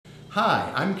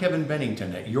Hi, I'm Kevin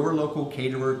Bennington at your local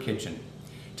Caterer Kitchen.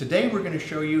 Today we're going to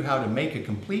show you how to make a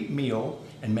complete meal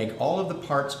and make all of the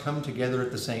parts come together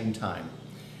at the same time.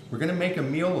 We're going to make a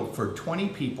meal for 20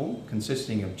 people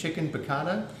consisting of chicken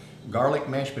piccata, garlic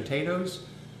mashed potatoes,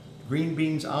 green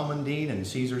beans almondine, and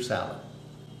Caesar salad.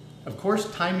 Of course,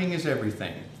 timing is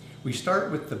everything. We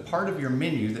start with the part of your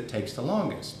menu that takes the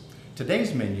longest.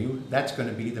 Today's menu, that's going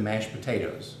to be the mashed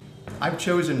potatoes. I've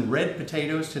chosen red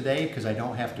potatoes today because I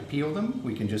don't have to peel them.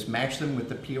 We can just mash them with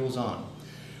the peels on.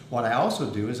 What I also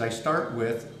do is I start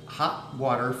with hot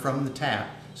water from the tap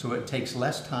so it takes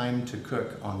less time to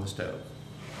cook on the stove.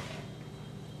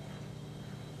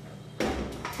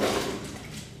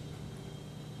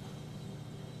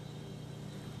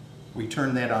 We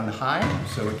turn that on high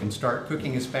so it can start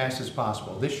cooking as fast as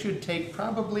possible. This should take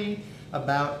probably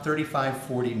about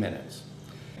 35-40 minutes.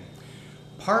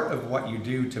 Part of what you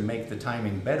do to make the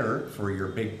timing better for your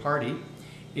big party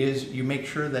is you make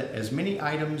sure that as many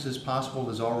items as possible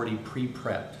is already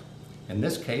pre-prepped. In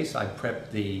this case, I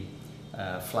prepped the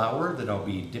flour that I'll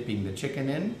be dipping the chicken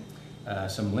in,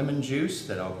 some lemon juice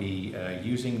that I'll be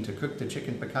using to cook the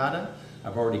chicken piccata.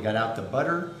 I've already got out the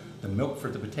butter, the milk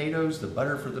for the potatoes, the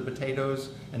butter for the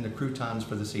potatoes, and the croutons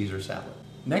for the Caesar salad.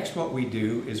 Next, what we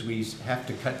do is we have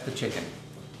to cut the chicken.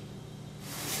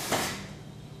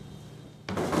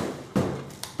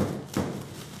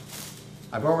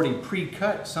 I've already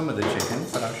pre-cut some of the chicken,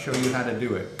 but I'll show you how to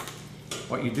do it.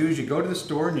 What you do is you go to the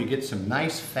store and you get some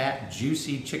nice, fat,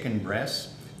 juicy chicken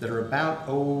breasts that are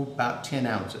about 10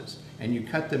 ounces. And you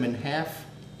cut them in half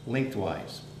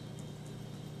lengthwise.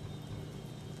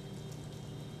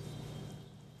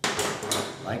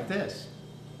 Like this.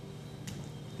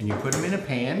 And you put them in a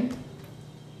pan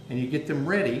and you get them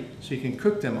ready so you can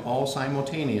cook them all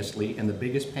simultaneously in the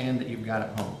biggest pan that you've got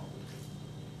at home.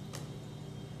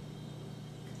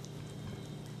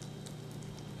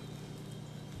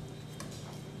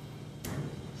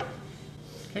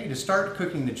 Okay, to start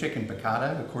cooking the chicken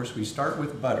piccata, of course, we start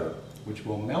with butter, which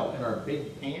will melt in our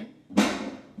big pan.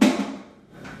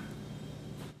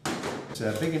 It's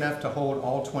big enough to hold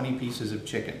all 20 pieces of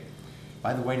chicken.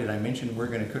 By the way, did I mention we're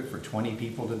going to cook for 20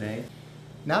 people today?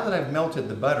 Now that I've melted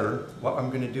the butter, what I'm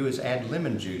going to do is add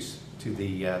lemon juice to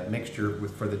the mixture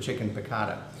for the chicken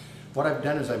piccata. What I've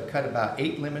done is I've cut about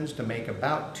 8 lemons to make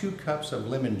about 2 cups of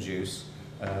lemon juice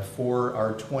for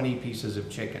our 20 pieces of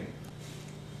chicken.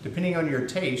 Depending on your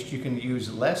taste, you can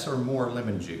use less or more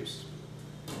lemon juice.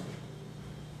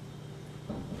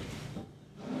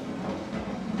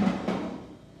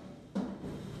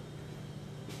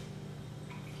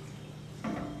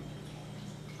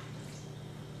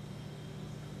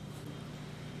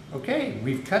 Okay,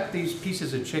 we've cut these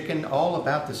pieces of chicken all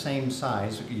about the same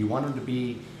size. You want them to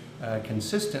be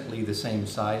consistently the same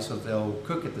size so they'll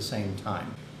cook at the same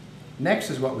time.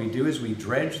 Next is what we do is we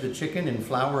dredge the chicken in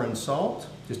flour and salt,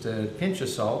 just a pinch of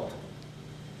salt.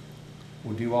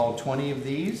 We'll do all 20 of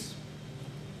these.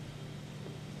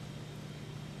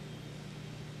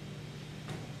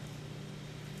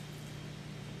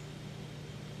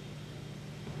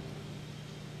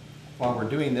 While we're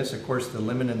doing this, of course, the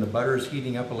lemon and the butter is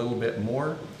heating up a little bit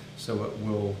more, so it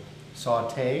will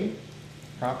saute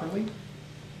properly.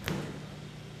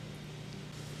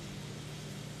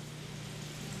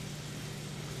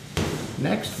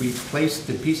 Next, we place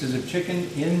the pieces of chicken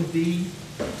in the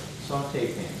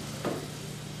saute pan.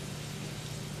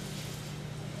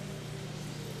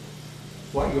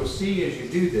 What you'll see as you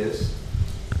do this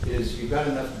is you've got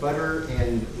enough butter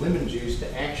and lemon juice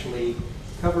to actually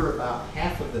cover about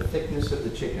half of the thickness of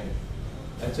the chicken.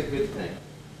 That's a good thing.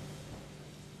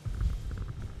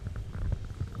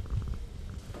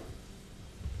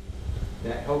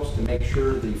 That helps to make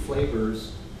sure the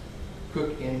flavors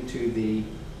cook into the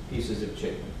pieces of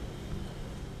chicken.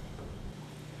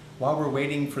 While we're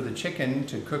waiting for the chicken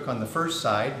to cook on the first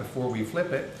side before we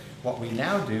flip it, what we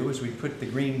now do is we put the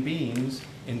green beans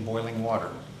in boiling water.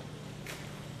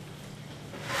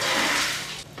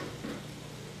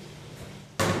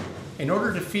 In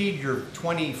order to feed your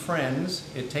 20 friends,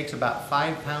 it takes about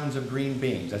 5 pounds of green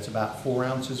beans. That's about 4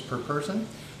 ounces per person.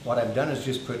 What I've done is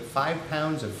just put 5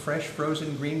 pounds of fresh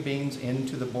frozen green beans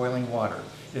into the boiling water.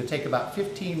 It'll take about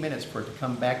 15 minutes for it to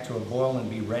come back to a boil and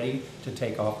be ready to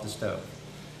take off the stove.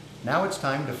 Now it's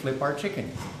time to flip our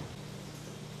chicken.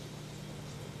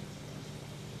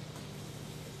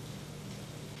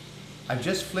 I've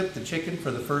just flipped the chicken for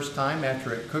the first time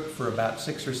after it cooked for about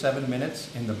 6 or 7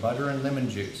 minutes in the butter and lemon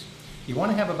juice. You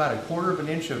want to have about 1/4 of an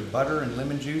inch of butter and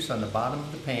lemon juice on the bottom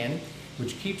of the pan,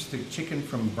 which keeps the chicken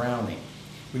from browning.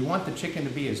 We want the chicken to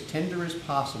be as tender as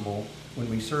possible when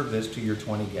we serve this to your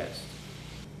 20 guests.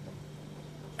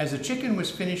 As the chicken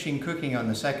was finishing cooking on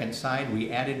the second side,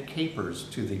 we added capers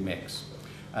to the mix.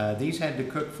 These had to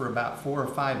cook for about 4 or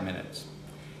 5 minutes.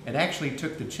 It actually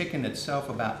took the chicken itself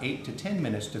about 8 to 10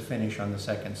 minutes to finish on the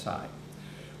second side.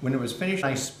 When it was finished,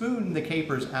 I spooned the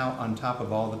capers out on top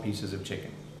of all the pieces of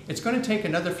chicken. It's going to take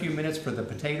another few minutes for the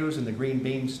potatoes and the green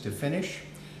beans to finish.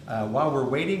 While we're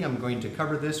waiting, I'm going to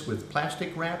cover this with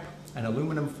plastic wrap and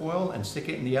aluminum foil and stick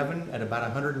it in the oven at about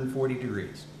 140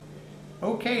 degrees.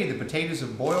 Okay, the potatoes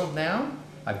have boiled now.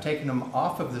 I've taken them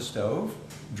off of the stove,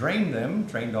 drained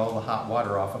all the hot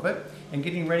water off of it, and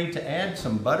getting ready to add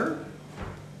some butter,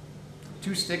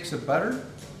 2 sticks of butter,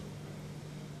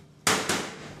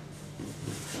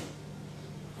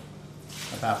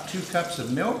 about 2 cups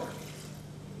of milk,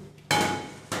 a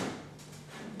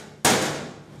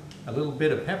little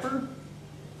bit of pepper,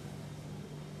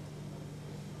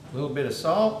 a little bit of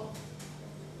salt,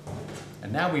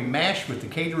 and now we mash with the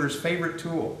caterer's favorite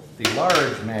tool, the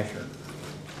large masher.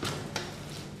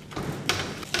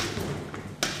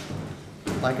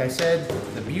 Like I said,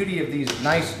 the beauty of these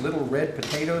nice little red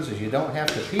potatoes is you don't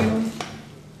have to peel them.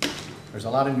 There's a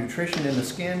lot of nutrition in the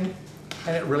skin,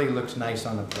 and it really looks nice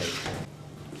on the plate.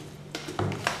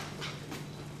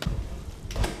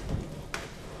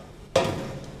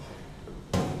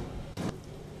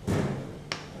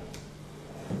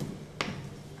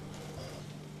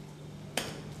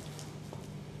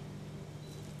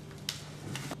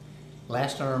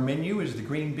 Last on our menu is the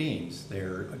green beans.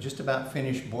 They're just about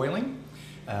finished boiling.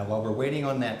 While we're waiting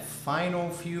on that final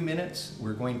few minutes,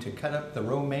 we're going to cut up the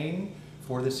romaine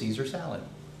for the Caesar salad.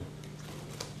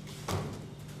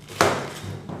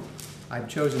 I've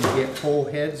chosen to get whole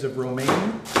heads of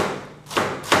romaine,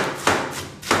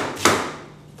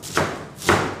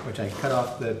 which I cut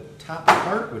off the top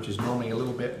part, which is normally a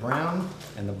little bit brown,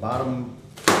 and the bottom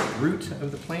root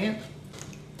of the plant.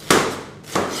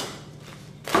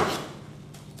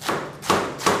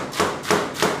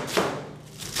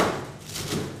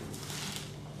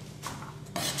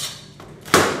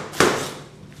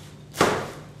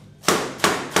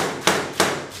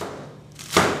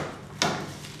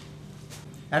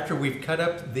 After we've cut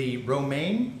up the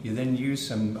romaine, you then use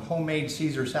some homemade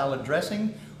Caesar salad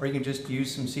dressing, or you can just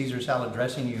use some Caesar salad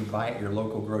dressing you buy at your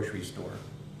local grocery store.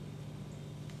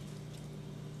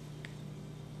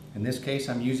 In this case,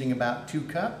 I'm using about 2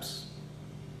 cups.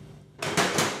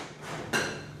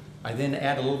 I then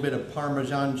add a little bit of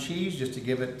Parmesan cheese just to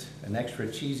give it an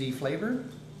extra cheesy flavor.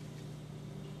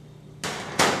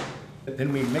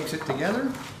 Then we mix it together.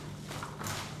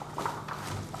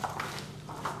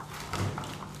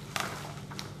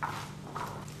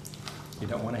 You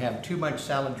don't want to have too much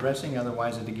salad dressing,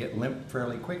 otherwise it'll get limp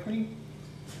fairly quickly.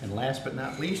 And last but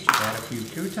not least, you add a few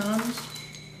croutons.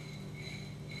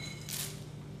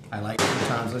 I like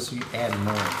croutons, let's add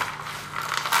more.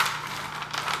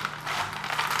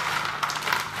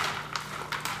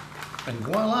 And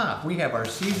voila, we have our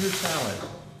Caesar salad.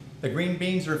 The green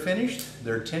beans are finished.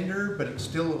 They're tender, but it's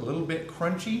still a little bit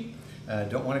crunchy.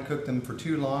 Don't want to cook them for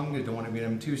too long. You don't want to get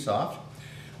them too soft.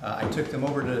 I took them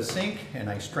over to the sink and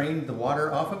I strained the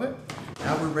water off of it.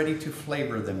 Now we're ready to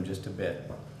flavor them just a bit.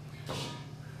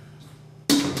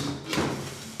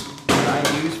 What I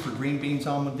use for green beans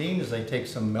almondine is I take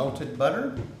some melted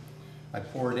butter. I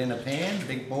pour it in a pan,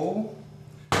 big bowl.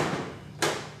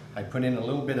 I put in a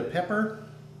little bit of pepper.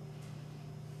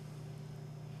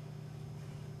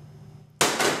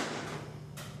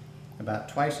 About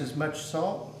twice as much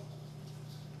salt.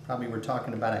 Probably we're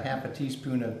talking about a half a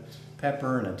teaspoon of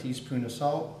pepper and a teaspoon of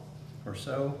salt or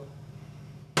so.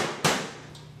 We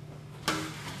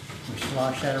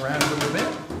slosh that around a little bit.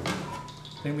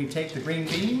 Then we take the green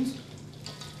beans.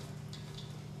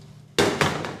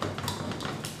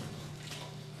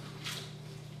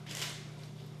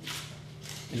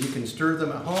 And you can stir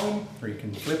them at home, or you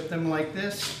can flip them like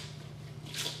this.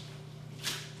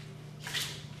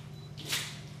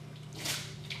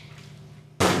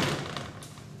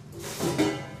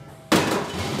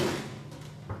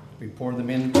 We pour them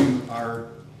into our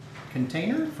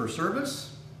container for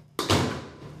service.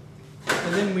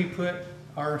 And then we put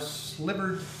our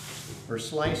slivered or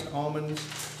sliced almonds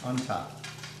on top.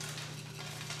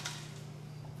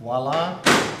 Voila!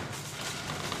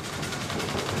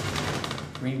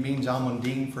 Green beans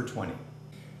almondine for 20.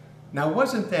 Now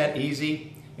wasn't that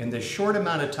easy? In this short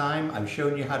amount of time, I've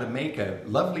shown you how to make a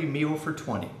lovely meal for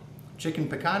 20. Chicken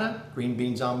piccata, green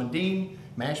beans almondine,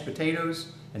 mashed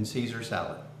potatoes, and Caesar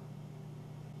salad.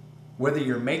 Whether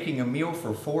you're making a meal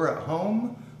for 4 at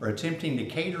home or attempting to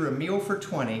cater a meal for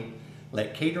 20,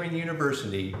 let Catering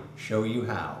University show you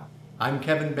how. I'm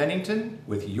Kevin Bennington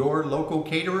with your local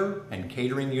caterer and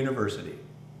Catering University.